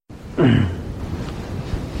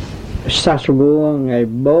Strasbourg ngày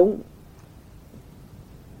 4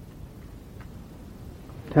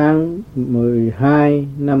 tháng 12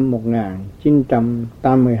 năm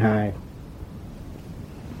 1982.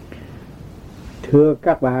 Thưa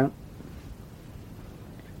các bạn,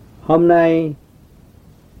 hôm nay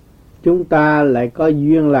chúng ta lại có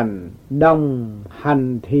duyên lành đồng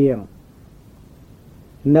hành thiền.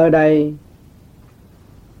 Nơi đây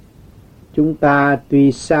chúng ta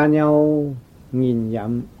tuy xa nhau nghìn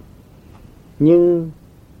dặm nhưng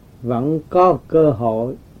vẫn có cơ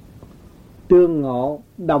hội tương ngộ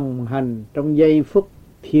đồng hành trong giây phút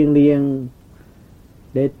thiêng liêng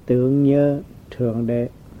để tưởng nhớ Thượng Đế.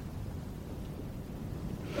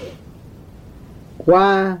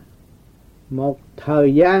 Qua một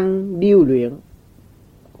thời gian điêu luyện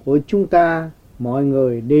của chúng ta, mọi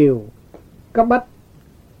người đều cấp bách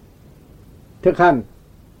thực hành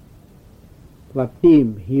và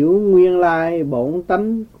tìm hiểu nguyên lai bổn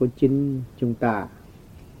tánh của chính chúng ta.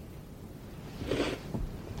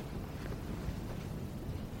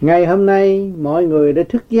 Ngày hôm nay mọi người đã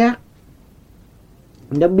thức giác,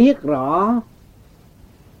 đã biết rõ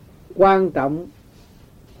quan trọng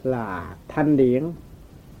là thanh điển,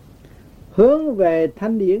 hướng về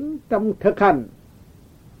thanh điển trong thực hành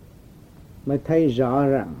mới thấy rõ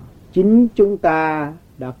rằng chính chúng ta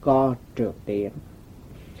đã có trượt điển.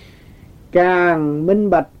 Càng minh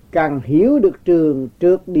bạch, càng hiểu được trường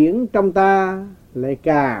trượt điển trong ta, lại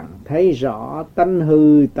càng thấy rõ tánh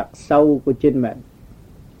hư tật sâu của chính mình.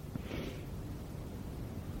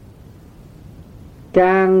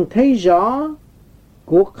 Càng thấy rõ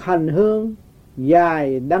cuộc hành hương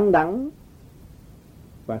dài đăng đẵng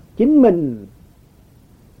và chính mình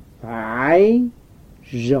phải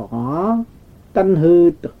rõ tánh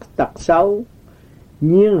hư tật xấu,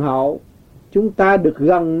 nhiên hậu chúng ta được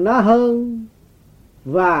gần nó hơn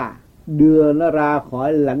và đưa nó ra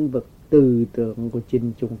khỏi lãnh vực tư tưởng của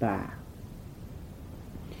chính chúng ta.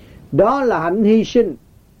 Đó là hạnh hy sinh.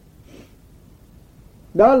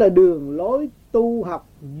 Đó là đường lối tu học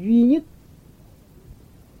duy nhất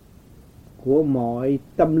của mọi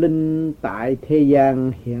tâm linh tại thế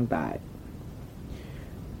gian hiện tại.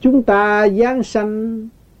 Chúng ta giáng sanh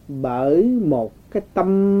bởi một cái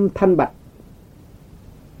tâm thanh bạch.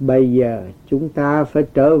 Bây giờ chúng ta phải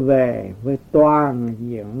trở về với toàn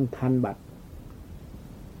diện thanh bạch.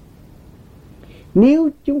 Nếu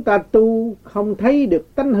chúng ta tu không thấy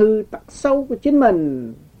được tánh hư tật xấu của chính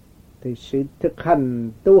mình thì sự thực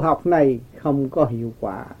hành tu học này không có hiệu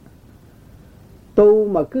quả. Tu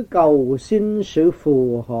mà cứ cầu xin sự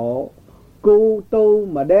phù hộ, tu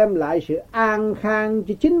mà đem lại sự an khang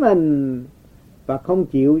cho chính mình và không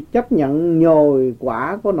chịu chấp nhận nhồi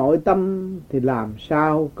quả của nội tâm thì làm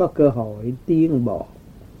sao có cơ hội tiến bộ.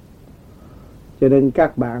 Cho nên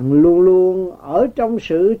các bạn luôn luôn ở trong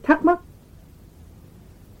sự thắc mắc,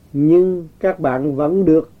 nhưng các bạn vẫn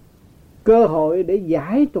được cơ hội để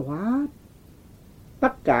giải tỏa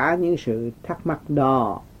tất cả những sự thắc mắc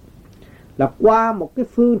đó là qua một cái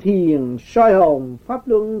phương thiền soi hồn pháp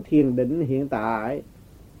luân thiền định hiện tại,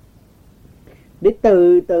 để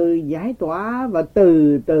từ từ giải tỏa và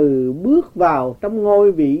từ từ bước vào trong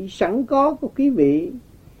ngôi vị sẵn có của quý vị,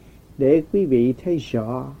 để quý vị thấy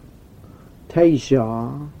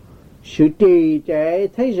rõ sự trì trệ,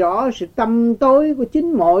 thấy rõ sự tâm tối của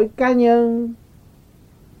chính mỗi cá nhân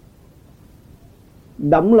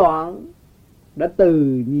động loạn đã từ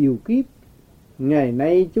nhiều kiếp. Ngày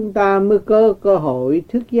nay chúng ta mới có cơ hội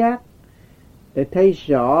thức giác để thấy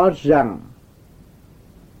rõ rằng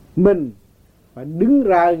mình phải đứng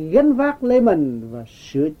ra gánh vác lấy mình và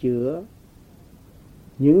sửa chữa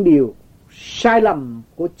những điều sai lầm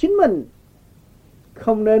của chính mình.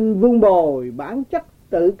 Không nên vun bồi bản chất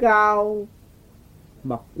tự cao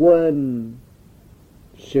mà quên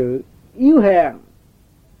sự yếu hèn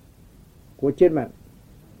của chính mình.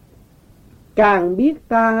 Càng biết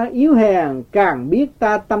ta yếu hèn, càng biết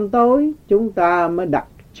ta tâm tối, chúng ta mới đặt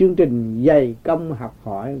chương trình dày công học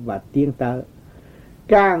hỏi và tiến tới.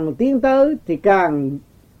 Càng tiến tới thì càng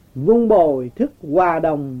vun bồi thức hòa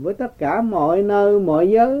đồng với tất cả mọi nơi mọi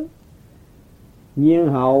giới, nhiên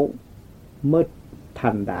hậu mới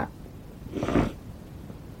thành đạt.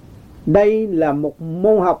 Đây là một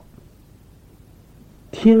môn học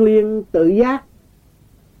thiêng liêng tự giác,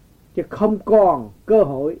 chứ không còn cơ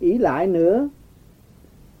hội ỷ lại nữa.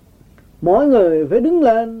 Mỗi người phải đứng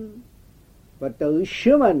lên và tự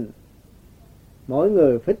sửa mình. Mỗi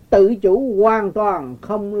người phải tự chủ hoàn toàn,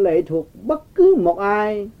 không lệ thuộc bất cứ một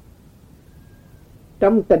ai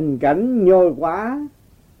trong tình cảnh nhồi quá,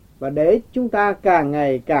 và để chúng ta càng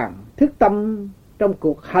ngày càng thức tâm trong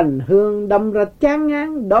cuộc hành hương đâm ra chán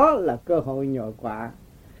ngán, đó là cơ hội nhồi quả.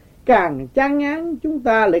 Càng chán ngán chúng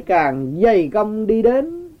ta lại càng dày công đi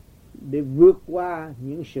đến để vượt qua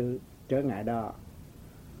những sự trở ngại đó.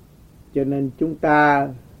 Cho nên chúng ta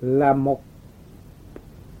là một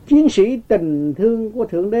chiến sĩ tình thương của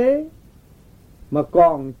Thượng Đế mà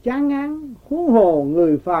còn chán ngán, huống hồ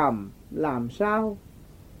người phàm làm sao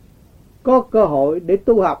có cơ hội để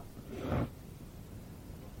tu học.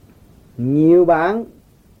 Nhiều bạn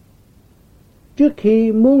trước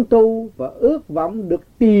khi muốn tu và ước vọng được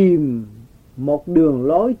tìm một đường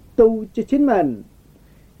lối tu cho chính mình,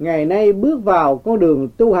 ngày nay bước vào con đường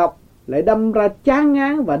tu học lại đâm ra chán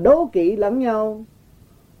ngán và đố kỵ lẫn nhau.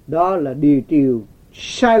 Đó là điều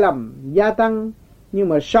sai lầm gia tăng, nhưng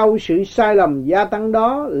mà sau sự sai lầm gia tăng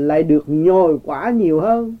đó lại được nhồi quả nhiều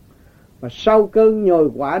hơn, và sau cơn nhồi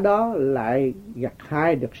quả đó lại gặt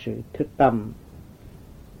hái được sự thức tâm.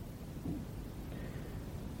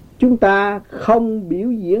 Chúng ta không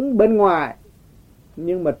biểu diễn bên ngoài,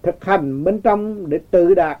 nhưng mà thực hành bên trong để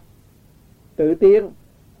tự đạt, tự tiến.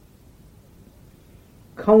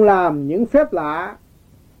 Không làm những phép lạ,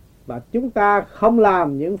 và chúng ta không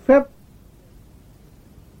làm những phép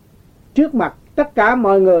trước mặt tất cả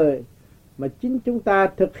mọi người, mà chính chúng ta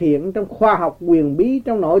thực hiện trong khoa học quyền bí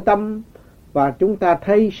trong nội tâm, và chúng ta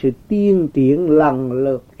thấy sự tiên triển lần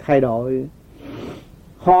lượt thay đổi.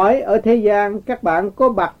 Hỏi ở thế gian các bạn có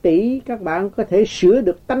bạc tỷ, các bạn có thể sửa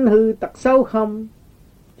được tánh hư tật xấu không?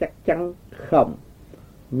 Chắc chắn không.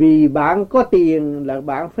 Vì bạn có tiền là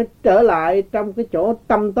bạn phải trở lại trong cái chỗ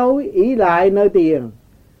tăm tối, ỷ lại nơi tiền,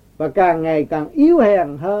 và càng ngày càng yếu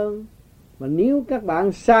hèn hơn. Mà nếu các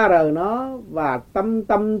bạn xa rời nó và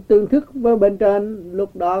tâm tương thức với bên trên,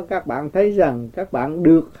 lúc đó các bạn thấy rằng các bạn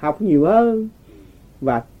được học nhiều hơn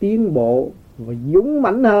và tiến bộ và dũng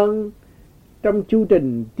mãnh hơn trong chu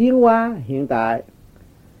trình tiến hóa hiện tại.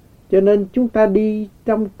 Cho nên chúng ta đi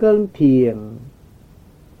trong cơn thiền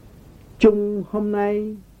chung hôm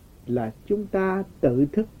nay là chúng ta tự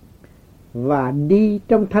thức và đi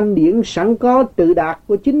trong thanh điển sẵn có tự đạt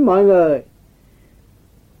của chính mọi người.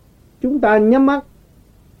 Chúng ta nhắm mắt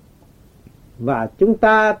và chúng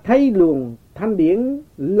ta thấy luồng thanh điển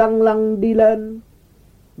lăn lăn đi lên.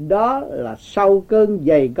 Đó là sau cơn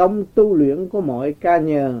dày công tu luyện của mọi ca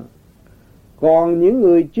nhân. Còn những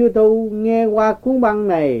người chưa tu nghe qua cuốn băng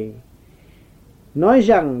này nói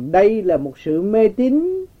rằng đây là một sự mê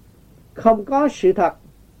tín, không có sự thật,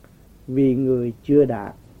 vì người chưa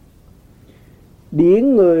đạt.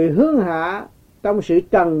 Điển người hướng hạ trong sự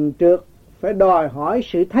trần trượt phải đòi hỏi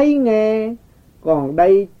sự thấy nghe, còn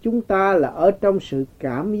đây chúng ta là ở trong sự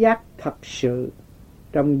cảm giác thật sự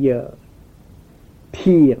trong giờ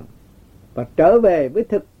thiền và trở về với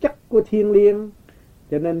thực chất của thiên liêng.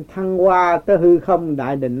 Cho nên thăng hoa tới hư không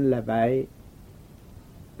đại định là vậy.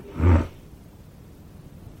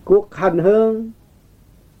 Cuộc hành hương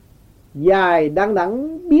dài đăng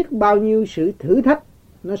đẵng, biết bao nhiêu sự thử thách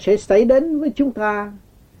nó sẽ xảy đến với chúng ta.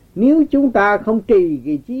 Nếu chúng ta không trì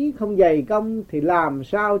kỳ chí, không dày công thì làm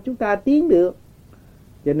sao chúng ta tiến được.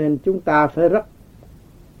 Cho nên chúng ta phải rất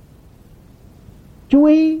chú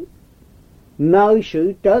ý nơi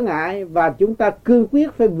sự trở ngại, và chúng ta cương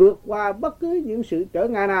quyết phải vượt qua bất cứ những sự trở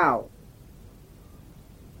ngại nào.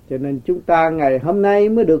 Cho nên chúng ta ngày hôm nay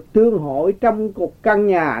mới được tương hội trong một căn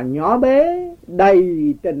nhà nhỏ bé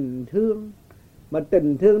đầy tình thương. Mà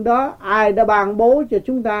tình thương đó ai đã ban bố cho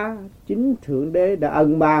chúng ta? Chính Thượng Đế đã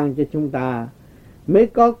ân ban cho chúng ta mới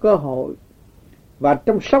có cơ hội. Và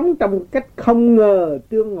sống trong cách không ngờ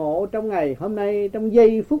tương ngộ trong ngày hôm nay, trong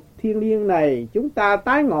giây phút thiêng liêng này, chúng ta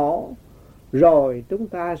tái ngộ. Rồi chúng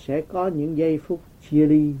ta sẽ có những giây phút chia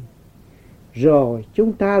ly. Rồi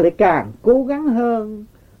chúng ta lại càng cố gắng hơn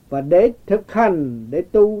và để thực hành, để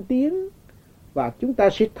tu tiến, và chúng ta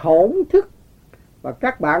sẽ thổn thức. Và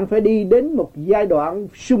các bạn phải đi đến một giai đoạn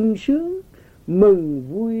sung sướng, mừng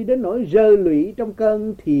vui đến nỗi rơi lụy trong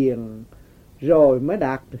cơn thiền, rồi mới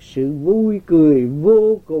đạt được sự vui cười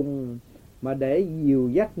vô cùng mà để dìu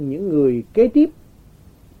dắt những người kế tiếp.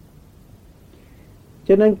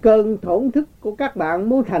 Cho nên cơn thổn thức của các bạn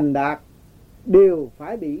muốn thành đạt đều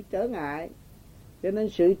phải bị trở ngại. Cho nên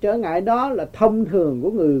sự trở ngại đó là thông thường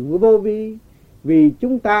của người vô vi, vì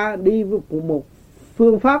chúng ta đi với một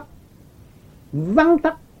phương pháp vắn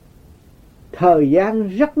tắt, thời gian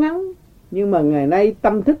rất ngắn. Nhưng mà ngày nay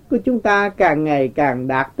tâm thức của chúng ta càng ngày càng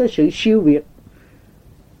đạt tới sự siêu việt.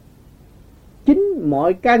 Chính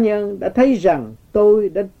mọi cá nhân đã thấy rằng tôi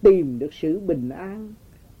đã tìm được sự bình an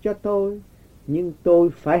cho tôi, nhưng tôi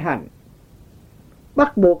phải hành.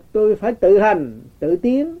 Bắt buộc tôi phải tự hành, tự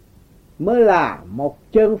tiến mới là một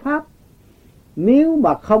chân pháp. Nếu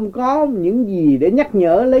mà không có những gì để nhắc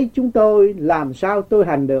nhở lấy chúng tôi, làm sao tôi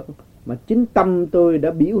hành được? Mà chính tâm tôi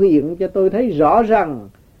đã biểu hiện cho tôi thấy rõ rằng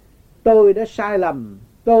tôi đã sai lầm,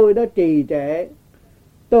 tôi đã trì trệ,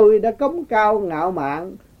 tôi đã cống cao ngạo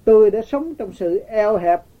mạn, tôi đã sống trong sự eo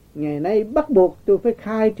hẹp. Ngày nay bắt buộc tôi phải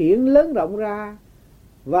khai triển lớn rộng ra,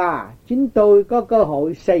 và chính tôi có cơ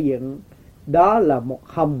hội xây dựng. Đó là một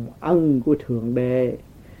hồng ân của Thượng Đế.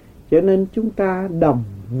 Cho nên chúng ta đồng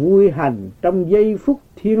vui hành trong giây phút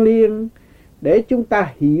thiêng liêng để chúng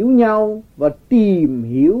ta hiểu nhau và tìm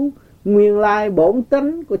hiểu nguyên lai bổn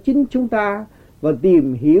tánh của chính chúng ta, và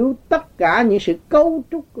tìm hiểu tất cả những sự cấu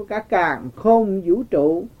trúc của cả càn khôn vũ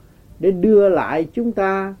trụ, để đưa lại chúng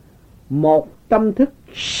ta một tâm thức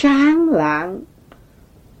sáng lạng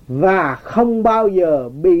và không bao giờ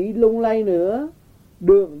bị lung lay nữa.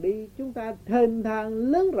 Đường đi chúng ta thênh thang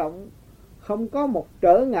lớn rộng, không có một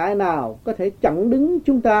trở ngại nào có thể chặn đứng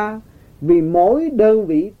chúng ta, vì mỗi đơn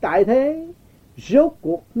vị tại thế rốt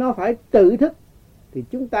cuộc nó phải tự thức. Thì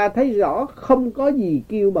chúng ta thấy rõ không có gì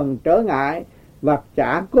kêu bằng trở ngại, và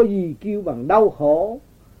chả có gì kêu bằng đau khổ.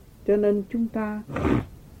 Cho nên chúng ta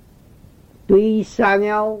tuy xa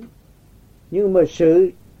nhau, nhưng mà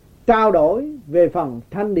sự trao đổi về phần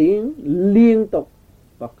thanh điển liên tục,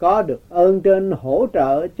 và có được ơn trên hỗ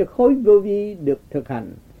trợ cho khối vô vi được thực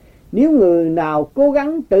hành. Nếu người nào cố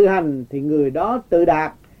gắng tự hành thì người đó tự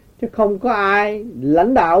đạt, chứ không có ai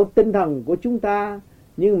lãnh đạo tinh thần của chúng ta.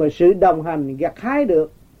 Nhưng mà sự đồng hành gặt hái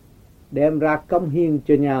được, đem ra công hiến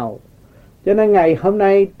cho nhau. Cho nên ngày hôm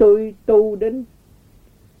nay tôi tu đến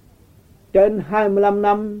trên 25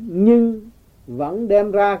 năm, nhưng vẫn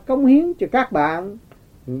đem ra cống hiến cho các bạn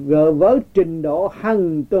với trình độ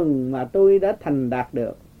hàng tuần mà tôi đã thành đạt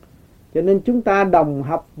được. Cho nên chúng ta đồng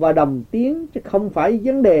học và đồng tiến, chứ không phải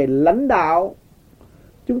vấn đề lãnh đạo.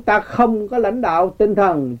 Chúng ta không có lãnh đạo tinh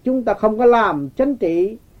thần, chúng ta không có làm chánh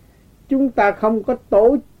trị, chúng ta không có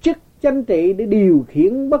tổ chức chánh trị để điều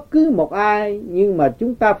khiển bất cứ một ai, nhưng mà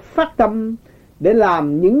chúng ta phát tâm để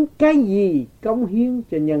làm những cái gì cống hiến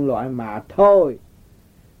cho nhân loại mà thôi.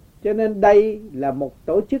 Cho nên đây là một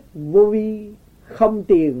tổ chức vô vi, không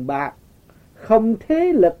tiền bạc, không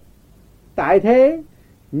thế lực tại thế,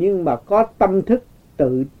 nhưng mà có tâm thức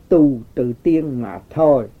tự tu tự tiên mà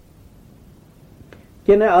thôi.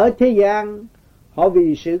 Cho nên ở thế gian, họ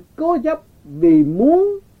vì sự cố chấp, vì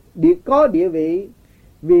muốn có địa vị,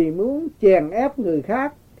 vì muốn chèn ép người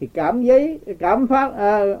khác, thì cảm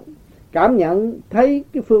nhận thấy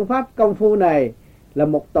cái phương pháp công phu này là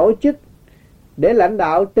một tổ chức để lãnh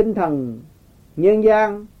đạo tinh thần nhân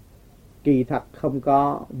gian. Kỳ thật không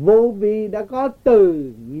có. Vô vi đã có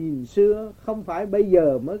từ nghìn xưa, không phải bây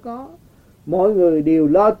giờ mới có. Mọi người đều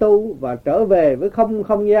lo tu và trở về với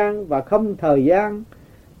không gian và không thời gian,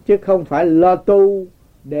 chứ không phải lo tu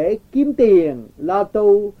để kiếm tiền, lo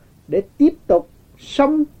tu để tiếp tục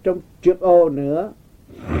sống trong trượt ô nữa.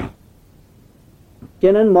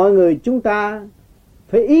 Cho nên mọi người chúng ta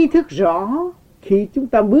phải ý thức rõ, khi chúng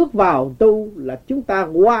ta bước vào tu là chúng ta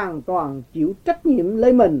hoàn toàn chịu trách nhiệm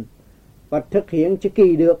lấy mình, và thực hiện cho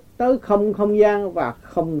kỳ được tới không gian và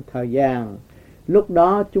không thời gian. Lúc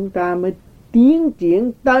đó chúng ta mới tiến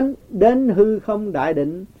triển đến hư không đại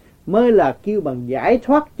định, mới là kêu bằng giải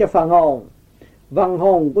thoát cho phần hồn. Phần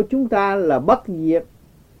hồn của chúng ta là bất diệt,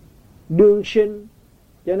 đương sinh.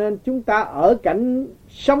 Cho nên chúng ta ở cảnh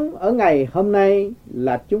sống ở ngày hôm nay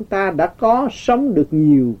là chúng ta đã có sống được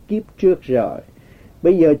nhiều kiếp trước rồi.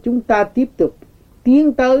 Bây giờ chúng ta tiếp tục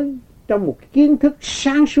tiến tới trong một kiến thức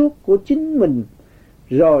sáng suốt của chính mình,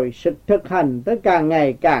 rồi sự thực hành tới càng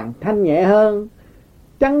ngày càng thanh nhẹ hơn,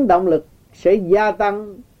 chấn động lực sẽ gia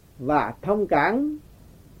tăng và thông cảm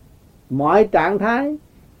mọi trạng thái,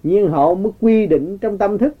 nhiên hậu mới quy định trong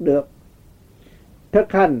tâm thức được.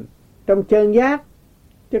 Thực hành trong chân giác,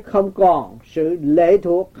 chứ không còn sự lệ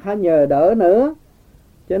thuộc hay nhờ đỡ nữa.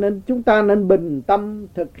 Cho nên chúng ta nên bình tâm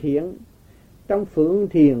thực hiện trong phượng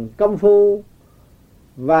thiền công phu,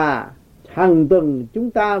 và hàng tuần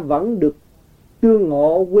chúng ta vẫn được tương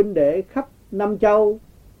ngộ huynh đệ khắp năm châu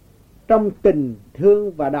trong tình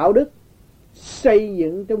thương và đạo đức, xây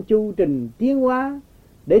dựng trong chu trình tiến hóa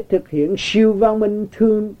để thực hiện siêu văn minh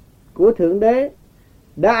thương của Thượng Đế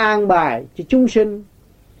đã an bài cho chúng sinh.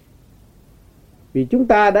 Vì chúng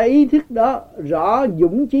ta đã ý thức đó rõ,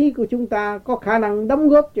 dũng chí của chúng ta có khả năng đóng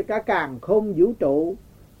góp cho cả càn khôn vũ trụ.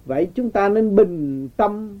 Vậy chúng ta nên bình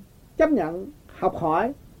tâm chấp nhận, học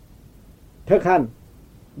hỏi, thực hành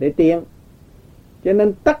để tiến. Cho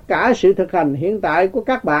nên tất cả sự thực hành hiện tại của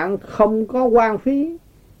các bạn không có hoang phí.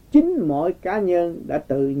 Chính mỗi cá nhân đã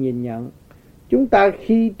tự nhìn nhận. Chúng ta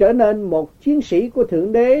khi trở nên một chiến sĩ của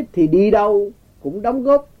Thượng Đế thì đi đâu cũng đóng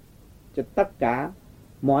góp cho tất cả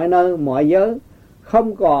mọi nơi mọi giới,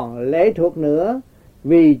 không còn lệ thuộc nữa,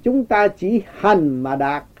 vì chúng ta chỉ hành mà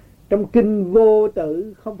đạt. Trong kinh vô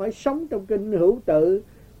tự, không phải sống trong kinh hữu tự,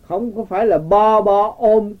 không có phải là bo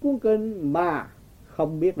ôm cuốn kinh mà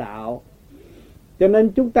không biết đạo. Cho nên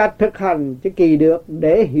chúng ta thực hành cho kỳ được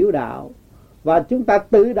để hiểu đạo. Và chúng ta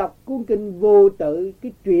tự đọc cuốn kinh vô tự,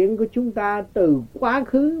 cái chuyện của chúng ta từ quá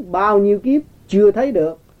khứ bao nhiêu kiếp chưa thấy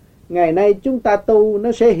được, ngày nay chúng ta tu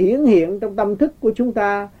nó sẽ hiển hiện trong tâm thức của chúng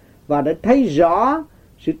ta, và để thấy rõ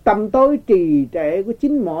sự tâm tối trì trệ của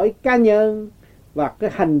chính mỗi cá nhân và cái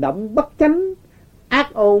hành động bất chánh,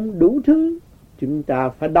 ác ôn đủ thứ. Chúng ta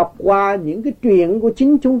phải đọc qua những cái chuyện của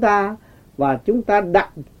chính chúng ta, và chúng ta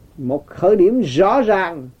đặt một khởi điểm rõ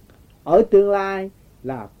ràng ở tương lai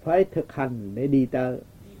là phải thực hành để đi tới.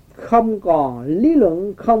 Không còn lý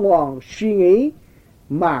luận, không còn suy nghĩ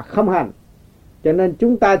mà không hành. Cho nên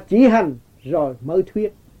chúng ta chỉ hành rồi mới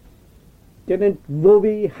thuyết. Cho nên vô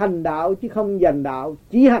vi hành đạo chứ không giành đạo,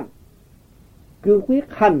 chỉ hành. Cương quyết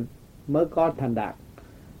hành mới có thành đạt.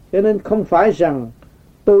 Cho nên không phải rằng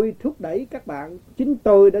tôi thúc đẩy các bạn, chính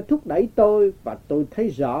tôi đã thúc đẩy tôi, và tôi thấy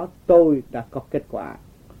rõ tôi đã có kết quả.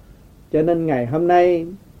 Cho nên ngày hôm nay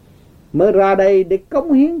mới ra đây để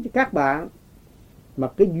cống hiến cho các bạn, mà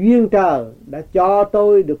cái duyên trời đã cho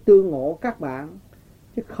tôi được tương ngộ các bạn,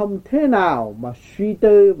 chứ không thế nào mà suy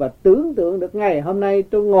tư và tưởng tượng được ngày hôm nay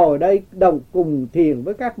tôi ngồi đây đồng cùng thiền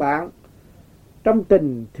với các bạn trong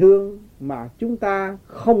tình thương mà chúng ta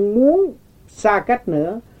không muốn xa cách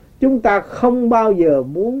nữa, chúng ta không bao giờ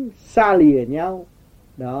muốn xa lìa nhau.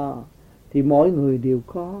 Đó, thì mỗi người đều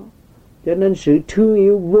có. Cho nên sự thương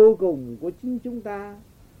yêu vô cùng của chính chúng ta,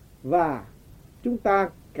 và chúng ta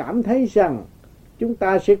cảm thấy rằng chúng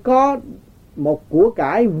ta sẽ có một của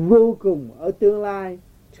cải vô cùng ở tương lai.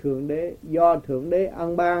 Thượng Đế, do Thượng Đế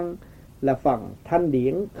ân ban là phần thanh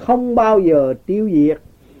điển không bao giờ tiêu diệt,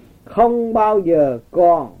 không bao giờ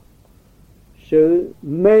còn sự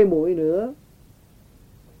mê muội nữa.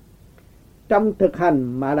 Trong thực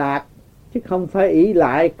hành mà đạt, chứ không phải ỷ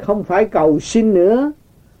lại, không phải cầu xin nữa.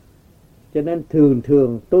 Cho nên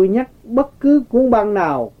thường tôi nhắc bất cứ cuốn băng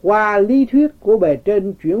nào qua lý thuyết của bề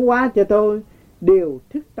trên chuyển hóa cho tôi, đều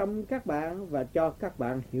thức tâm các bạn và cho các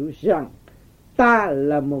bạn hiểu rằng ta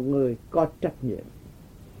là một người có trách nhiệm.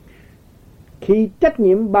 Khi trách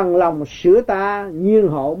nhiệm bằng lòng sửa ta, nhiên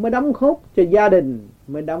hậu mới đóng góp cho gia đình,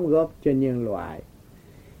 mới đóng góp cho nhân loại.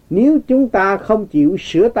 Nếu chúng ta không chịu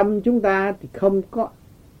sửa tâm chúng ta thì không có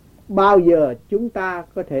bao giờ chúng ta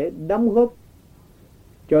có thể đóng góp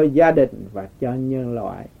cho gia đình và cho nhân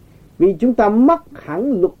loại. Vì chúng ta mất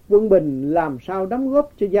hẳn luật quân bình, làm sao đóng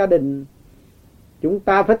góp cho gia đình? Chúng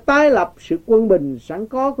ta phải tái lập sự quân bình sẵn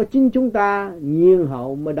có của chính chúng ta, nhiên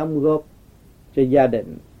hậu mới đóng góp cho gia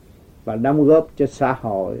đình và đóng góp cho xã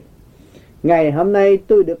hội. Ngày hôm nay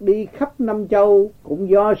tôi được đi khắp năm châu cũng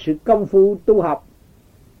do sự công phu tu học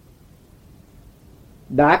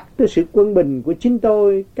đạt tới sự quân bình của chính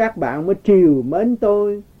tôi. Các bạn mới triều mến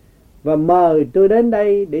tôi và mời tôi đến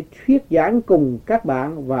đây để thuyết giảng cùng các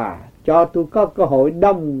bạn, và cho tôi có cơ hội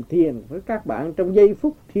đồng thiền với các bạn trong giây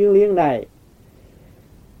phút thiêng liêng này.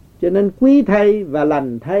 Cho nên quý thay và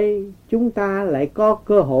lành thay, chúng ta lại có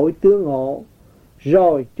cơ hội tương ngộ.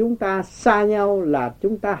 Rồi chúng ta xa nhau là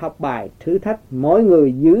chúng ta học bài thử thách. Mỗi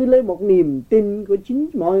người giữ lấy một niềm tin của chính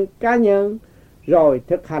mỗi cá nhân, rồi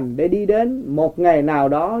thực hành để đi đến một ngày nào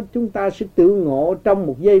đó chúng ta sẽ tương ngộ trong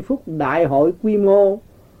một giây phút đại hội quy mô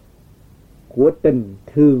của tình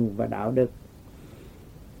thương và đạo đức.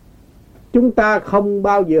 Chúng ta không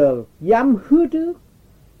bao giờ dám hứa trước,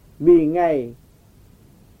 vì ngày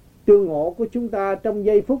tương ngộ của chúng ta trong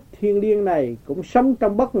giây phút thiêng liêng này cũng sống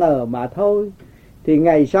trong bất ngờ mà thôi. Thì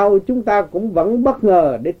ngày sau chúng ta cũng vẫn bất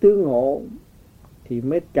ngờ để tương ngộ, thì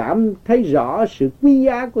mới cảm thấy rõ sự quý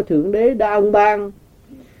giá của Thượng Đế đã ân ban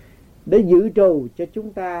để dự trù cho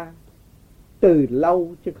chúng ta từ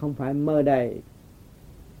lâu chứ không phải mơ đây.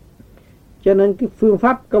 Cho nên cái phương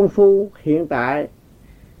pháp công phu hiện tại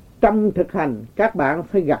trong thực hành các bạn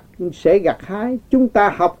sẽ gặt hái. Chúng ta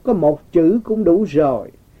học có một chữ cũng đủ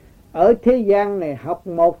rồi. Ở thế gian này học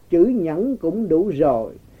một chữ nhẫn cũng đủ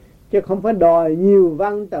rồi, chứ không phải đòi nhiều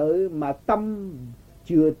văn tự mà tâm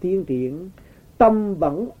chưa tiến triển. Tâm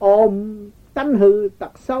vẫn ôm tánh hư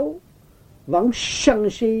tật xấu, vẫn sân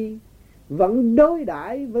si, vẫn đối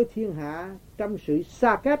đãi với thiên hạ trong sự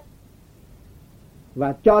xa cách,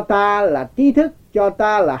 và cho ta là trí thức, cho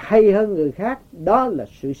ta là hay hơn người khác. Đó là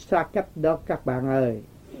sự xa cách đó các bạn ơi.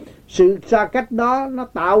 Sự xa cách đó nó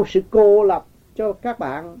tạo sự cô lập cho các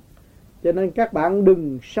bạn. Cho nên các bạn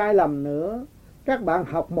đừng sai lầm nữa. Các bạn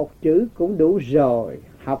học một chữ cũng đủ rồi,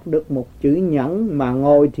 học được một chữ nhẫn mà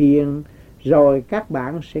ngồi thiền, rồi các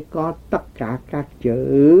bạn sẽ có tất cả các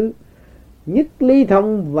chữ. Nhất ly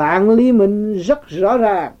thông vạn ly minh rất rõ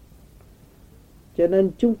ràng. Cho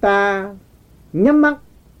nên chúng ta nhắm mắt.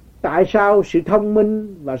 Tại sao sự thông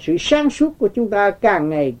minh và sự sáng suốt của chúng ta càng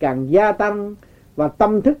ngày càng gia tăng, và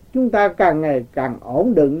tâm thức chúng ta càng ngày càng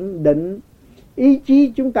ổn định, ý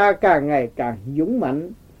chí chúng ta càng ngày càng dũng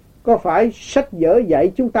mạnh? Có phải sách vở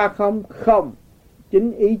dạy chúng ta không? Không.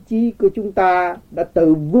 Chính ý chí của chúng ta đã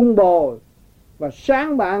tự vun bồi và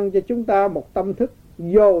sáng ban cho chúng ta một tâm thức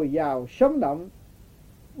dồi dào sống động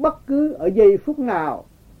bất cứ ở giây phút nào.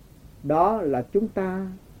 Đó là chúng ta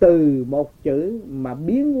từ một chữ mà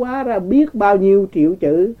biến hóa ra biết bao nhiêu triệu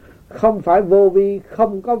chữ. Không phải vô vi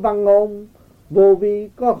không có văn ngôn, vô vi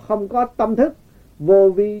không có tâm thức, vô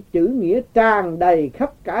vi chữ nghĩa tràn đầy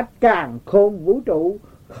khắp cả càn khôn vũ trụ.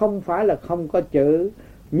 Không phải là không có chữ,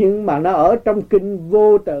 nhưng mà nó ở trong kinh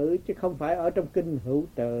vô tự chứ không phải ở trong kinh hữu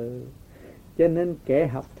tự. Cho nên kẻ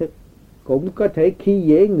học thức cũng có thể khi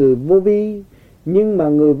dễ người vô vi, nhưng mà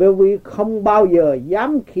người vô vi không bao giờ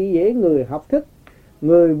dám khi dễ người học thức.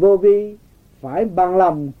 Người vô vi phải bằng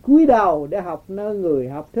lòng cúi đầu để học nơi người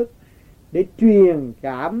học thức, để truyền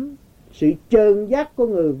cảm sự trơn giác của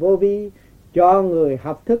người vô vi cho người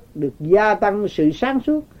học thức được gia tăng sự sáng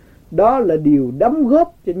suốt. Đó là điều đóng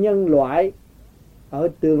góp cho nhân loại ở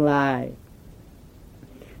tương lai.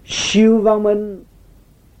 Siêu văn minh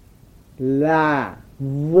là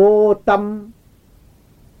vô tâm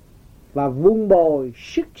và vun bồi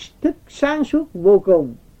sức thức sáng suốt vô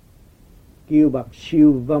cùng, kêu bằng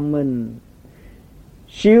siêu văn minh.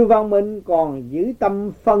 Siêu văn minh còn giữ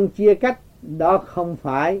tâm phân chia cách, đó không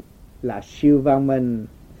phải là siêu văn minh.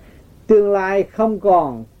 Tương lai không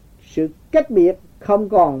còn sự cách biệt, không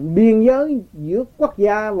còn biên giới giữa quốc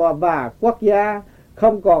gia và quốc gia,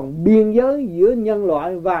 không còn biên giới giữa nhân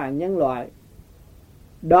loại và nhân loại.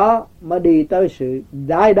 Đó mới đi tới sự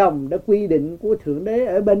đại đồng đã quy định của Thượng Đế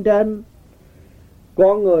ở bên trên.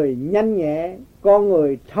 Con người nhanh nhẹ, con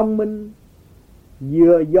người thông minh,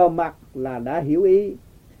 vừa do mặt là đã hiểu ý.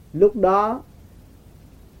 Lúc đó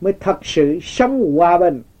mới thật sự sống hòa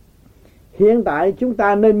bình. Hiện tại chúng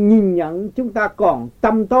ta nên nhìn nhận chúng ta còn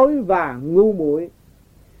tâm tối và ngu muội,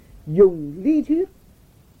 dùng lý thuyết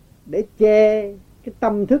để che cái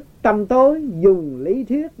tâm thức tâm tối, dùng lý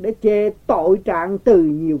thuyết để che tội trạng từ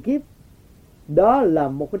nhiều kiếp. Đó là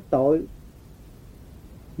một cái tội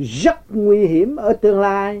rất nguy hiểm ở tương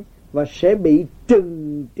lai, và sẽ bị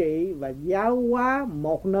trừng trị và giáo hóa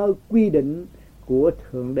một nơi quy định của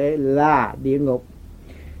Thượng Đế là địa ngục.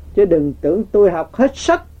 Chứ đừng tưởng tôi học hết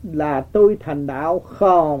sách là tôi thành đạo.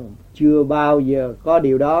 Không, chưa bao giờ có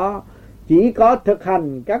điều đó. Chỉ có thực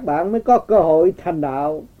hành các bạn mới có cơ hội thành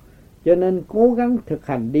đạo. Cho nên cố gắng thực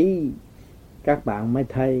hành đi, các bạn mới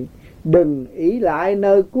thấy. Đừng ý lại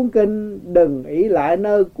nơi cuốn kinh, đừng ý lại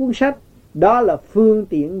nơi cuốn sách. Đó là phương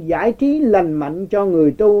tiện giải trí lành mạnh cho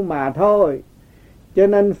người tu mà thôi. Cho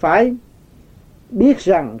nên phải biết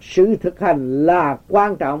rằng sự thực hành là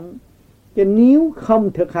quan trọng. Chứ nếu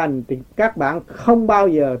không thực hành thì các bạn không bao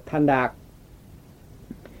giờ thành đạt.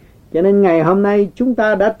 Cho nên ngày hôm nay chúng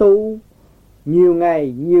ta đã tu nhiều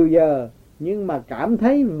ngày, nhiều giờ, nhưng mà cảm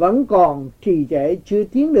thấy vẫn còn trì trệ, chưa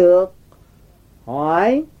tiến được.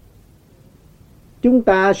 Hỏi chúng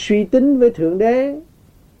ta suy tính với Thượng Đế,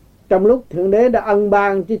 trong lúc Thượng Đế đã ân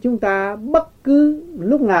ban cho chúng ta bất cứ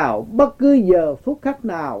lúc nào, bất cứ giờ phút khắc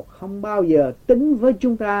nào, không bao giờ tính với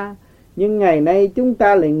chúng ta. Nhưng ngày nay chúng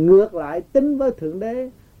ta lại ngược lại tính với Thượng Đế.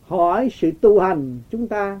 Hỏi sự tu hành chúng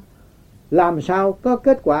ta làm sao có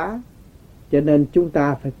kết quả. Cho nên chúng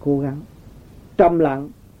ta phải cố gắng trầm lặng,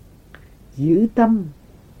 giữ tâm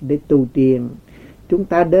để tu tiền. Chúng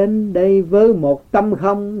ta đến đây với một tâm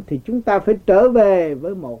không thì chúng ta phải trở về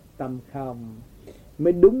với một tâm không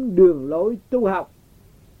mới đúng đường lối tu học.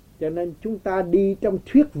 Cho nên chúng ta đi trong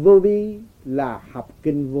thuyết vô vi là học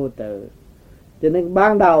kinh vô tự. Cho nên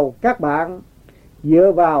ban đầu các bạn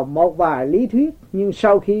dựa vào một vài lý thuyết, nhưng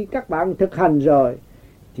sau khi các bạn thực hành rồi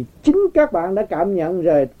thì chính các bạn đã cảm nhận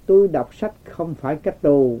rồi, tôi đọc sách không phải cách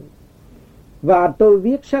tu, và tôi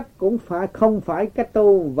viết sách cũng không phải cách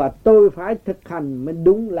tu, và tôi phải thực hành mới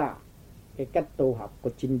đúng là cái cách tu học của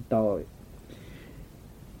chính tôi.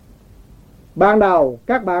 Ban đầu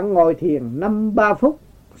các bạn ngồi thiền 5-3 phút,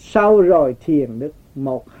 sau rồi thiền được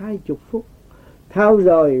 1-20 phút, sau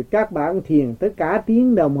rồi các bạn thiền tới cả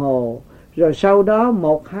tiếng đồng hồ, rồi sau đó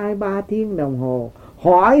 1-2-3 tiếng đồng hồ.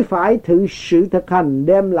 Hỏi phải thử sự thực hành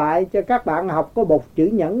đem lại cho các bạn học có một chữ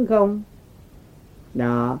nhẫn không?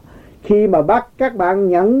 Đó. Khi mà bắt các bạn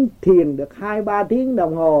nhẫn thiền được 2-3 tiếng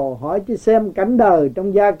đồng hồ, hỏi chứ xem cảnh đời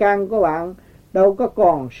trong gia can của bạn đâu có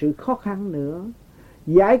còn sự khó khăn nữa.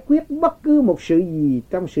 Giải quyết bất cứ một sự gì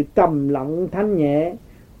trong sự trầm lặng thanh nhẹ,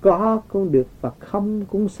 có cũng được và không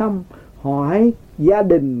cũng xong. Hỏi gia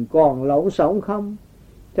đình còn lộn xộn không?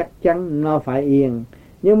 Chắc chắn nó phải yên.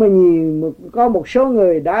 Nhưng mà có một số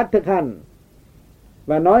người đã thực hành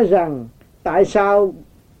và nói rằng tại sao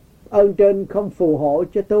ơn trên không phù hộ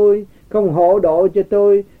cho tôi, không hộ độ cho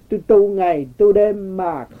tôi tu ngày tu đêm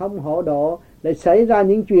mà không hộ độ, lại xảy ra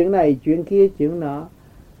những chuyện này chuyện kia chuyện nọ.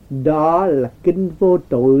 Đó là kinh vô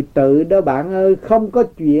tự đó bạn ơi. Không có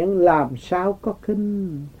chuyện làm sao có kinh.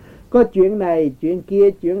 Có chuyện này chuyện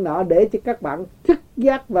kia chuyện nọ để cho các bạn thức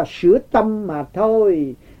giác và sửa tâm mà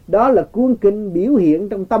thôi. Đó là cuốn kinh biểu hiện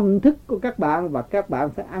trong tâm thức của các bạn, và các bạn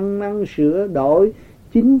phải ăn năn sửa đổi.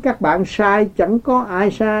 Chính các bạn sai, chẳng có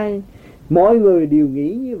ai sai. Mọi người đều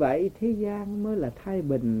nghĩ như vậy, thế gian mới là thái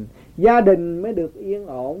bình, gia đình mới được yên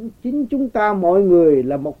ổn. Chính chúng ta mọi người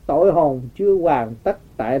là một tội hồn chưa hoàn tất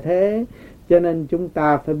tại thế, cho nên chúng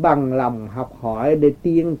ta phải bằng lòng học hỏi để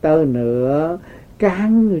tiến tới nữa.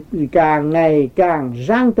 Càng ngày càng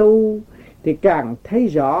ráng tu thì càng thấy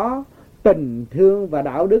rõ tình thương và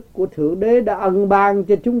đạo đức của Thượng Đế đã ân ban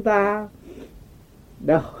cho chúng ta,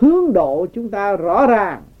 đã hướng độ chúng ta rõ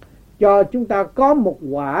ràng, cho chúng ta có một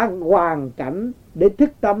hoàn cảnh để thức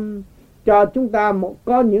tâm, cho chúng ta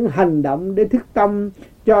có những hành động để thức tâm,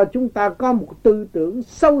 cho chúng ta có một tư tưởng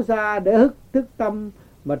sâu xa để thức tâm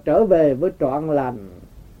mà trở về với trọn lành.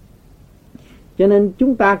 Cho nên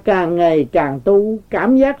chúng ta càng ngày càng tu,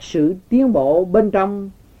 cảm giác sự tiến bộ bên trong,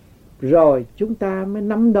 rồi chúng ta mới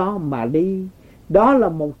nắm đó mà đi. Đó là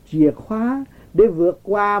một chìa khóa để vượt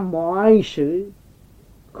qua mọi sự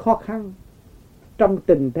khó khăn trong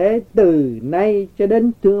tình thế từ nay cho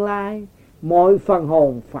đến tương lai. Mọi phần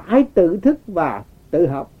hồn phải tự thức và tự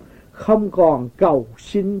học, không còn cầu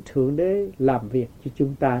xin Thượng Đế làm việc cho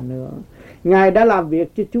chúng ta nữa. Ngài đã làm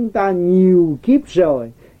việc cho chúng ta nhiều kiếp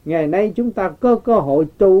rồi. Ngày nay chúng ta có cơ hội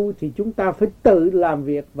tu thì chúng ta phải tự làm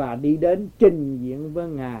việc và đi đến trình diện với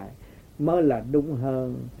Ngài mới là đúng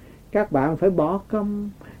hơn. Các bạn phải bỏ công,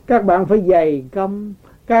 các bạn phải dày công,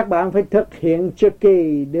 các bạn phải thực hiện cho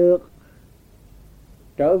kỳ được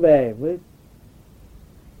trở về với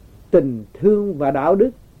tình thương và đạo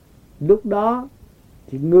đức. Lúc đó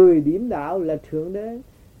thì người điểm đạo là Thượng Đế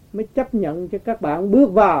mới chấp nhận cho các bạn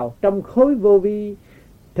bước vào trong khối vô vi,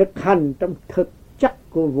 thực hành trong thực chất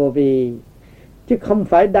của vô vi, chứ không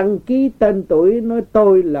phải đăng ký tên tuổi nói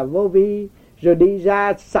tôi là vô vi rồi đi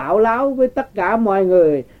ra xạo láo với tất cả mọi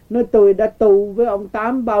người, nói tôi đã tu với ông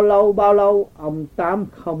Tám bao lâu. Ông Tám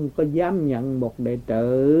không có dám nhận một đệ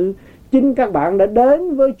tử. Chính các bạn đã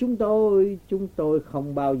đến với chúng tôi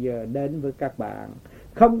không bao giờ đến với các bạn,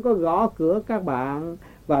 không có gõ cửa các bạn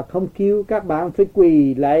và không kêu các bạn phải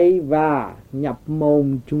quỳ lạy và nhập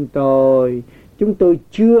môn chúng tôi. Chúng tôi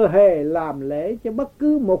chưa hề làm lễ cho bất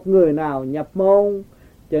cứ một người nào nhập môn.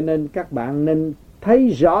 Cho nên các bạn nên thấy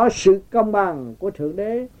rõ sự công bằng của Thượng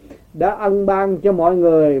Đế đã ân ban cho mọi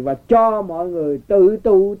người và cho mọi người tự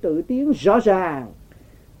tu tự tiến rõ ràng.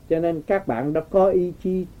 Cho nên các bạn đã có ý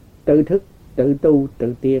chí tự thức, tự tu,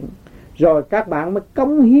 tự tiến. Rồi các bạn mới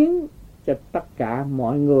cống hiến cho tất cả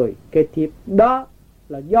mọi người kế tiếp. Đó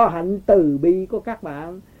là do hạnh từ bi của các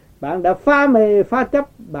bạn. Bạn đã phá mê, phá chấp,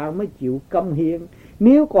 bạn mới chịu cống hiến.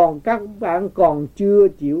 Nếu còn các bạn còn chưa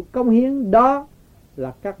chịu cống hiến, đó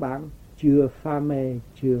là các bạn chưa phá mê,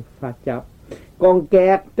 chưa phá chấp. Còn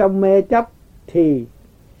kẹt trong mê chấp thì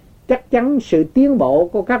chắc chắn sự tiến bộ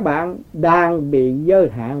của các bạn đang bị giới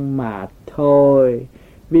hạn mà thôi.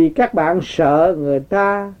 Vì các bạn sợ người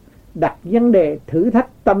ta đặt vấn đề thử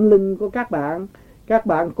thách tâm linh của các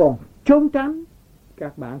bạn còn trốn tránh.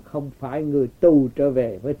 Các bạn không phải người tu trở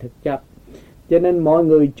về với thực chất. Cho nên mọi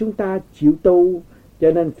người chúng ta chịu tu,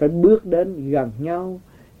 cho nên phải bước đến gần nhau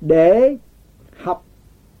để học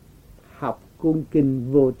cuốn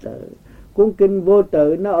kinh vô tự. Cuốn kinh vô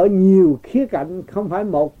tự nó ở nhiều khía cạnh, không phải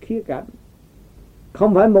một khía cạnh.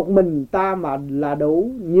 Không phải một mình ta mà là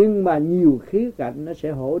đủ, nhưng mà nhiều khía cạnh nó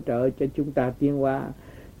sẽ hỗ trợ cho chúng ta tiến hóa.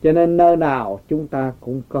 Cho nên nơi nào chúng ta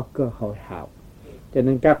cũng có cơ hội học. Cho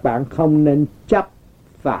nên các bạn không nên chấp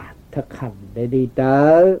và thực hành để đi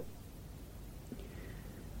tới.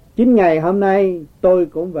 Chính ngày hôm nay tôi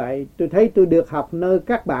cũng vậy. Tôi thấy tôi được học nơi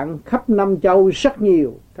các bạn khắp năm châu rất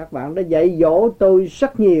nhiều. Các bạn đã dạy dỗ tôi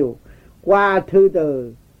rất nhiều qua thư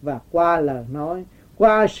từ và qua lời nói,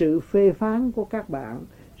 qua sự phê phán của các bạn.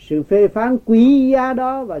 Sự phê phán quý giá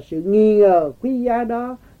đó và sự nghi ngờ quý giá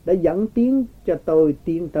đó đã dẫn tiến cho tôi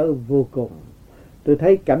tiến tới vô cùng. Tôi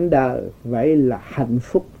thấy cảnh đời vậy là hạnh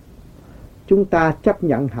phúc. Chúng ta chấp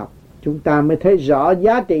nhận học, chúng ta mới thấy rõ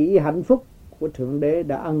giá trị hạnh phúc của Thượng Đế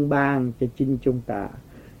đã ân ban cho chính chúng ta.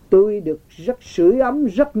 Tôi được rất sưởi ấm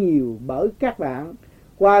rất nhiều bởi các bạn,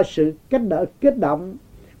 qua sự kích động,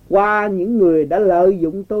 qua những người đã lợi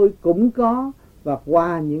dụng tôi cũng có, và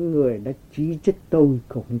qua những người đã chỉ trích tôi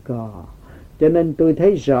cũng có. Cho nên tôi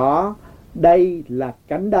thấy rõ đây là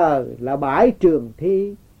cảnh đời, là bãi trường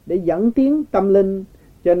thi để dẫn tiến tâm linh.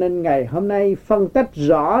 Cho nên ngày hôm nay phân tích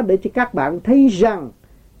rõ để cho các bạn thấy rằng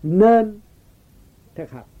nên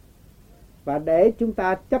thực hành, và để chúng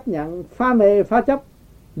ta chấp nhận phá mê phá chấp.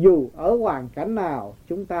 Dù ở hoàn cảnh nào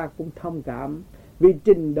chúng ta cũng thông cảm, vì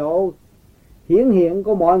trình độ hiển hiện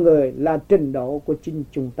của mọi người là trình độ của chính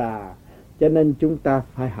chúng ta. Cho nên chúng ta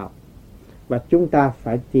phải học, và chúng ta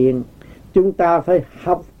phải tiến. Chúng ta phải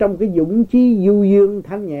học trong cái dũng chí du dương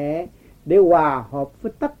thanh nhẹ để hòa hợp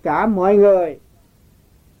với tất cả mọi người.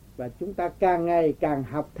 Và chúng ta càng ngày càng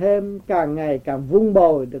học thêm, càng ngày càng vun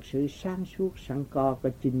bồi được sự sáng suốt sẵn có của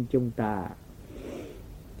chính chúng ta.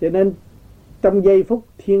 Cho nên trong giây phút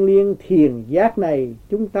thiêng liêng thiền giác này,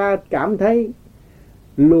 chúng ta cảm thấy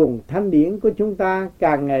luồng thanh điển của chúng ta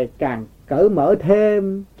càng ngày càng cởi mở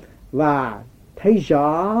thêm, và thấy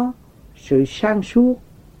rõ sự sáng suốt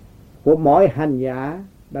của mỗi hành giả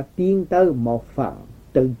đã tiến tới một phần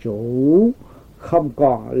tự chủ, không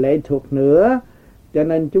còn lệ thuộc nữa. Cho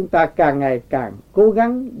nên chúng ta càng ngày càng cố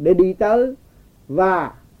gắng để đi tới,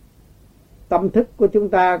 và tâm thức của chúng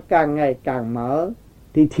ta càng ngày càng mở,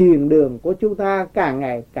 thì thiền đường của chúng ta càng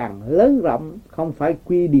ngày càng lớn rộng. Không phải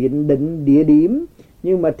quy định địa điểm,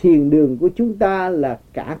 nhưng mà thiền đường của chúng ta là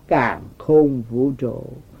cả càn khôn vũ trụ.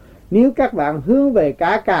 Nếu các bạn hướng về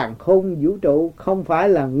cả càn khôn vũ trụ, không phải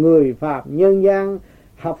là người phạm nhân gian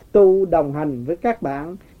học tu đồng hành với các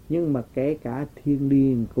bạn, nhưng mà kể cả thiên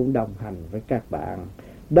liêng cũng đồng hành với các bạn.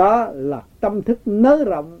 Đó là tâm thức nới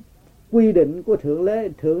rộng quy định của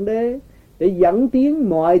Thượng Đế để dẫn tiến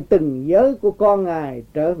mọi từng giới của con Ngài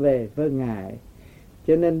trở về với Ngài.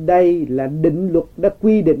 Cho nên đây là định luật đã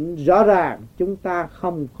quy định rõ ràng, chúng ta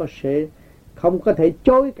không có thể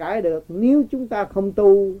chối cãi được. Nếu chúng ta không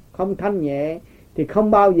tu, không thanh nhẹ, thì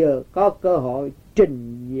không bao giờ có cơ hội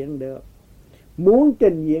trình diện được. Muốn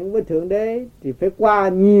trình diện với Thượng Đế thì phải qua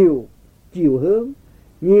nhiều chiều hướng,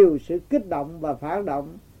 nhiều sự kích động và phản động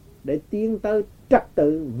để tiến tới trật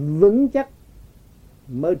tự vững chắc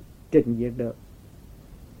mới trình diện được.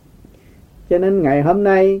 Cho nên ngày hôm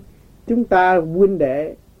nay chúng ta huynh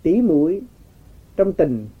đệ tỷ muội trong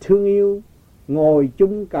tình thương yêu, ngồi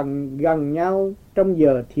chung gần nhau trong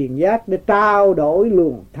giờ thiền giác để trao đổi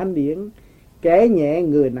luồng thanh điển, kẻ nhẹ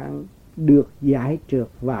người nặng được giải trượt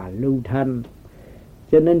và lưu thanh.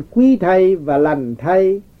 Cho nên quý thay và lành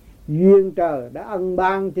thay, duyên trời đã ân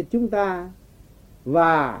ban cho chúng ta,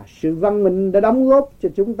 và sự văn minh đã đóng góp cho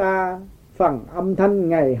chúng ta. Phần âm thanh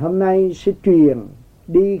ngày hôm nay sẽ truyền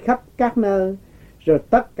đi khắp các nơi, rồi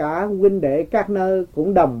tất cả huynh đệ các nơi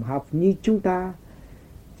cũng đồng học như chúng ta.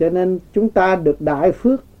 Cho nên chúng ta được đại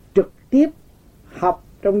phước trực tiếp học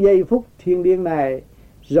trong giây phút thiêng liêng này,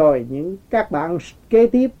 rồi những các bạn kế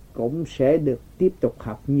tiếp cũng sẽ được tiếp tục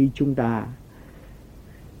học như chúng ta.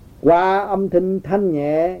 Qua âm thanh thanh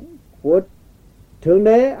nhẹ của Thượng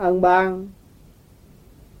Đế ân ban,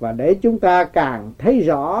 và để chúng ta càng thấy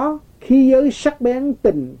rõ khí giới sắc bén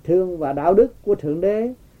tình thương và đạo đức của Thượng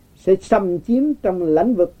Đế sẽ xâm chiếm trong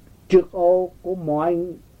lĩnh vực trượt ô của mọi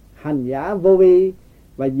hành giả vô vi,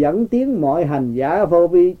 và dẫn tiến mọi hành giả vô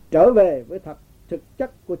vi trở về với thực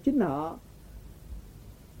chất của chính họ.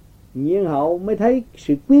 Nhiên hậu mới thấy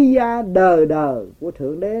sự quý giá đời đời của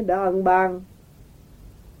Thượng Đế đã ân ban.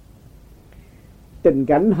 Tình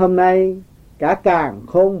cảnh hôm nay cả càn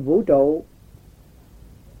khôn vũ trụ,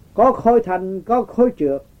 có khối thành có khối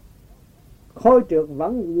trượt. Khối trượt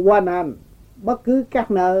vẫn hoành hành bất cứ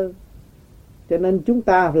các nơi. Cho nên chúng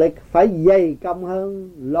ta lại phải dày công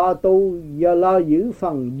hơn, lo tu, lo giữ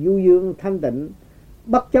phần du dương thanh tịnh,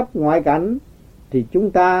 bất chấp ngoại cảnh, thì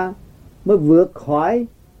chúng ta mới vượt khỏi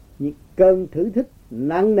những cơn thử thách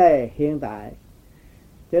nặng nề hiện tại.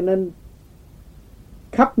 Cho nên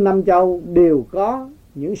khắp năm châu đều có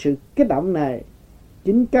những sự kích động này.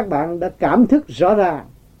 Chính các bạn đã cảm thức rõ ràng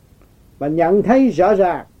và nhận thấy rõ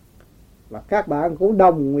ràng, và các bạn cũng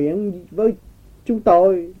đồng nguyện với chúng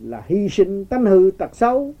tôi là hy sinh tánh hư tật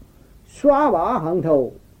xấu, xóa bỏ hận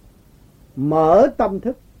thù, mở tâm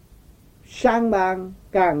thức sang ban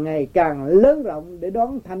càng ngày càng lớn rộng để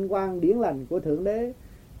đón thanh quan điển lành của Thượng Đế,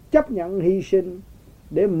 chấp nhận hy sinh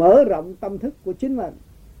để mở rộng tâm thức của chính mình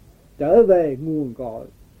trở về nguồn cội.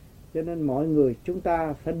 Cho nên mọi người chúng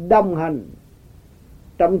ta phải đồng hành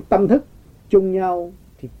trong tâm thức chung nhau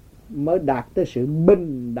thì mới đạt tới sự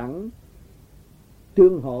bình đẳng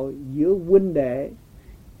tương hội giữa huynh đệ,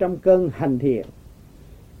 trong cơn hành thiền.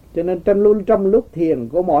 Cho nên trong lúc thiền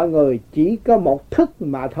của mọi người chỉ có một thức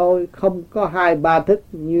mà thôi, không có 2-3 thức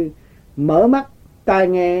như mở mắt, tai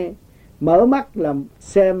nghe. Mở mắt là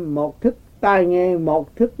xem một thức, tai nghe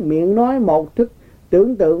một thức, miệng nói một thức,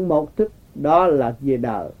 tưởng tượng một thức, đó là về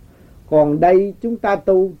đời. Còn đây chúng ta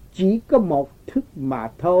tu chỉ có một thức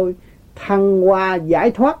mà thôi, thăng hoa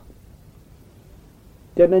giải thoát.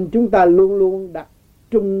 Cho nên chúng ta luôn luôn đặt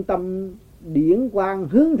trung tâm điển quang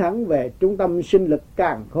hướng thẳng về trung tâm sinh lực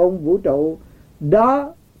càn khôn vũ trụ.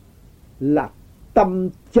 Đó là tâm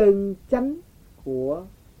chân chánh của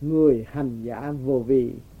người hành giả vô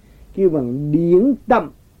vi, kêu bằng điển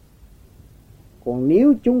tâm. Còn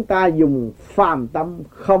nếu chúng ta dùng phàm tâm,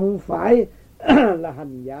 không phải là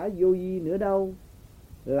hành giả vô vi nữa đâu,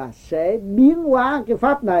 là sẽ biến hóa cái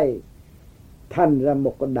pháp này thành ra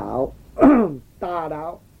một cái đạo tà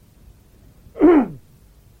đạo.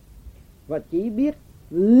 Và chỉ biết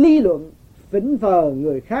lý luận phỉnh phờ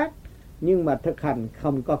người khác, nhưng mà thực hành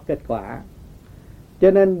không có kết quả.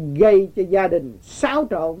 Cho nên gây cho gia đình xáo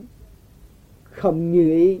trộn, không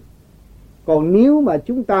như ý. Còn nếu mà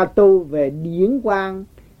chúng ta tu về điển quang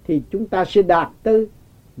thì chúng ta sẽ đạt tới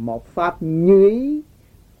một pháp như ý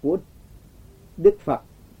của Đức Phật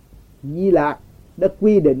Di Lạc đã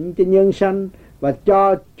quy định cho nhân sanh và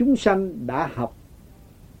cho chúng sanh đã học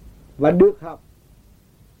và được học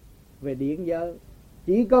về điển giới.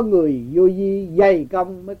 Chỉ có người vô vi dày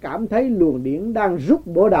công mới cảm thấy luồng điển đang rút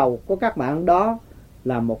bộ đầu của các bạn, đó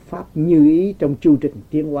là một pháp như ý trong chu trình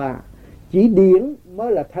tiến hóa. Chỉ điển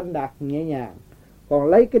mới là thanh đạt nhẹ nhàng, còn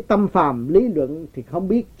lấy cái tâm phàm lý luận thì không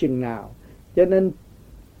biết chừng nào. Cho nên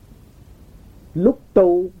lúc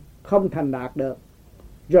tu không thành đạt được,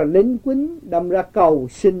 rồi lính quýnh đâm ra cầu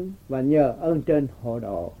xin và nhờ ơn trên hộ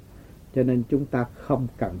độ. Cho nên chúng ta không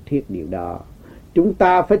cần thiết điều đó. Chúng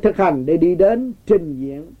ta phải thực hành để đi đến trình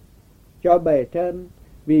diện cho bề trên,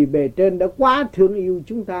 vì bề trên đã quá thương yêu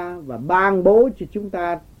chúng ta và ban bố cho chúng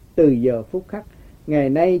ta từ giờ phút khắc. Ngày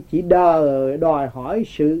nay chỉ đòi hỏi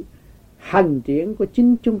sự hành triển của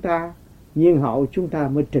chính chúng ta, nhiên hậu chúng ta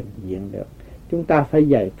mới trình diện được. Chúng ta phải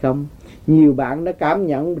dày công. Nhiều bạn đã cảm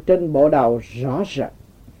nhận trên bộ đầu rõ rệt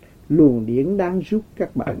luồng điển đang giúp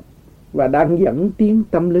các bạn và đang dẫn tiến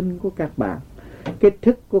tâm linh của các bạn. Cái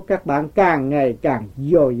thức của các bạn càng ngày càng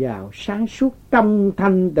dồi dào, sáng suốt, trong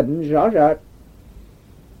thanh tịnh rõ rệt.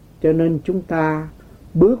 Cho nên chúng ta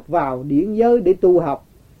bước vào điển giới để tu học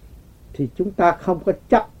thì chúng ta không có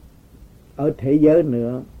chấp ở thế giới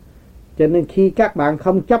nữa. Cho nên khi các bạn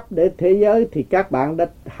không chấp để thế giới thì các bạn đã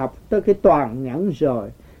học tới cái toàn nhẫn rồi.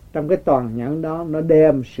 Trong cái toàn nhẫn đó nó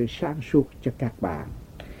đem sự sáng suốt cho các bạn.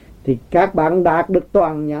 Thì các bạn đạt được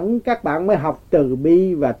toàn nhẫn, các bạn mới học từ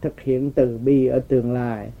bi và thực hiện từ bi ở tương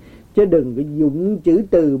lai. Chứ đừng có dùng chữ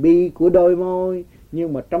từ bi của đôi môi,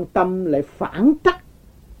 nhưng mà trong tâm lại phản trắc.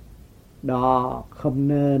 Đó không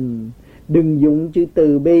nên. Đừng dùng chữ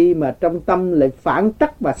từ bi mà trong tâm lại phản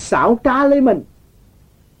trắc và xảo trá lấy mình.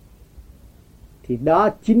 Thì đó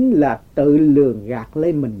chính là tự lường gạt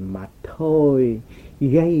lấy mình mà thôi,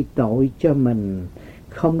 gây tội cho mình.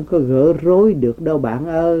 Không có gỡ rối được đâu bạn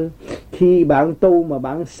ơi. Khi bạn tu mà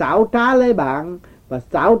bạn xảo trá lấy bạn và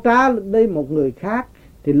xảo trá lấy một người khác,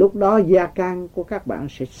 thì lúc đó gia can của các bạn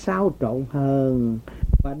sẽ xáo trộn hơn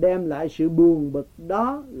và đem lại sự buồn bực.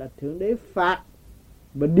 Đó là Thượng Đế phạt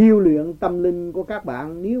và điêu luyện tâm linh của các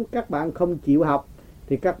bạn. Nếu các bạn không chịu học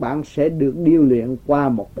thì các bạn sẽ được điêu luyện qua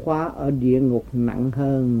một khóa ở địa ngục nặng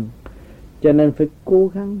hơn. Cho nên phải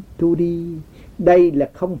cố gắng tu đi. Đây là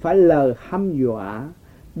không phải lời hăm dọa,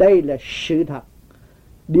 đây là sự thật.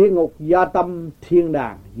 Địa ngục do tâm, thiên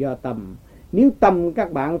đàng do tâm. Nếu tâm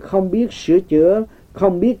các bạn không biết sửa chữa,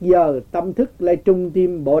 không biết giờ tâm thức lấy trung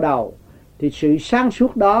tim bộ đầu, thì sự sáng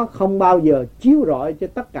suốt đó không bao giờ chiếu rọi cho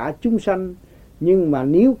tất cả chúng sanh. Nhưng mà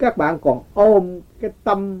nếu các bạn còn ôm cái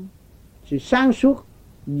tâm, sự sáng suốt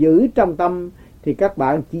giữ trong tâm, thì các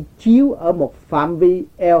bạn chỉ chiếu ở một phạm vi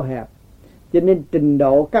eo hẹp. Cho nên trình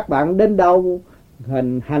độ các bạn đến đâu,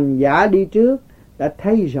 hành giả đi trước đã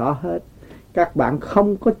thấy rõ hết. Các bạn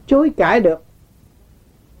không có chối cãi được.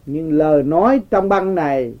 Nhưng lời nói trong băng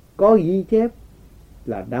này có ghi chép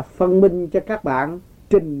là đã phân minh cho các bạn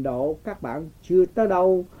trình độ các bạn chưa tới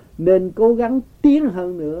đâu, nên cố gắng tiến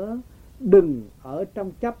hơn nữa. Đừng ở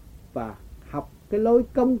trong chấp và học cái lối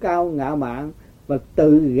cống cao ngạo mạn và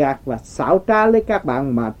tự gạt và xảo trá lấy các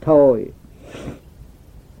bạn mà thôi.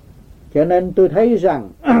 Cho nên tôi thấy rằng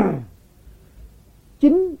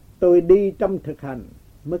chính tôi đi trong thực hành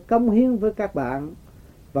mới cống hiến với các bạn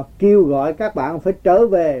và kêu gọi các bạn phải trở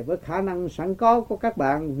về với khả năng sẵn có của các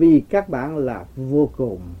bạn, vì các bạn là vô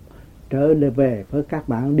cùng. Trở về với các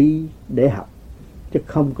bạn đi để học. chứ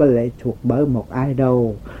không có lệ thuộc bởi một ai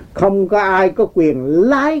đâu. Không có ai có quyền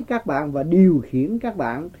lái các bạn và điều khiển các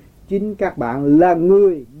bạn. Chính các bạn là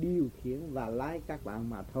người điều khiển và lái các bạn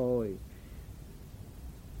mà thôi.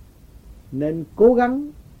 Nên cố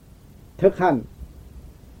gắng thực hành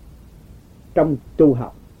trong tu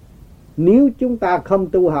học. Nếu chúng ta không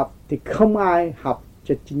tu học thì không ai học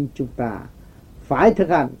cho chính chúng ta. Phải thực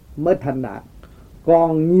hành mới thành đạt.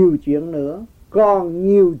 Còn nhiều chuyện nữa, còn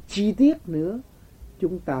nhiều chi tiết nữa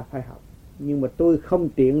chúng ta phải học. Nhưng mà tôi không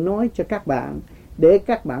tiện nói cho các bạn để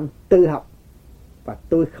các bạn tự học. Và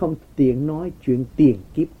tôi không tiện nói chuyện tiền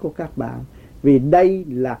kiếp của các bạn, vì đây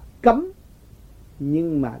là cấm.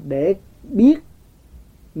 Nhưng mà để biết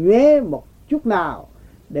nghe một chút nào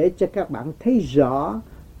để cho các bạn thấy rõ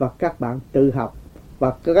và các bạn tự học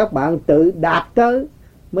và các bạn tự đạt tới,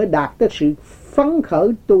 mới đạt tới sự phấn khởi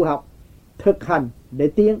tu học, thực hành để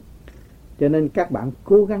tiến. Cho nên các bạn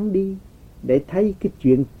cố gắng đi để thấy cái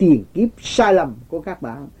chuyện tiền kiếp sai lầm của các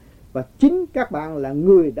bạn. Và chính các bạn là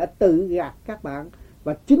người đã tự gạt các bạn.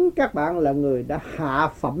 Và chính các bạn là người đã hạ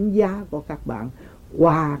phẩm giá của các bạn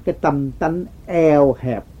qua cái tâm tánh eo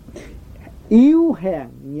hẹp, yếu hèn,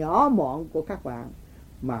 nhỏ mọn của các bạn,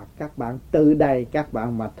 mà các bạn tự đầy các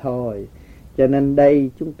bạn mà thôi. Cho nên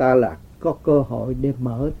đây chúng ta là có cơ hội để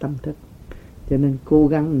mở tâm thức. Cho nên cố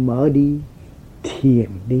gắng mở đi, thiền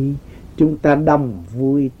đi. Chúng ta đồng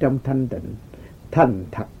vui trong thanh tịnh. Thành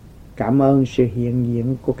thật cảm ơn sự hiện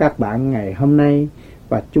diện của các bạn ngày hôm nay.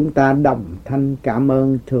 Và chúng ta đồng thanh cảm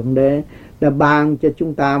ơn Thượng Đế đã ban cho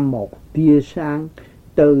chúng ta một tia sáng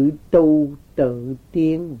tự tu, tự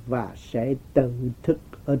tiến và sẽ tự thức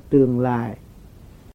ở tương lai.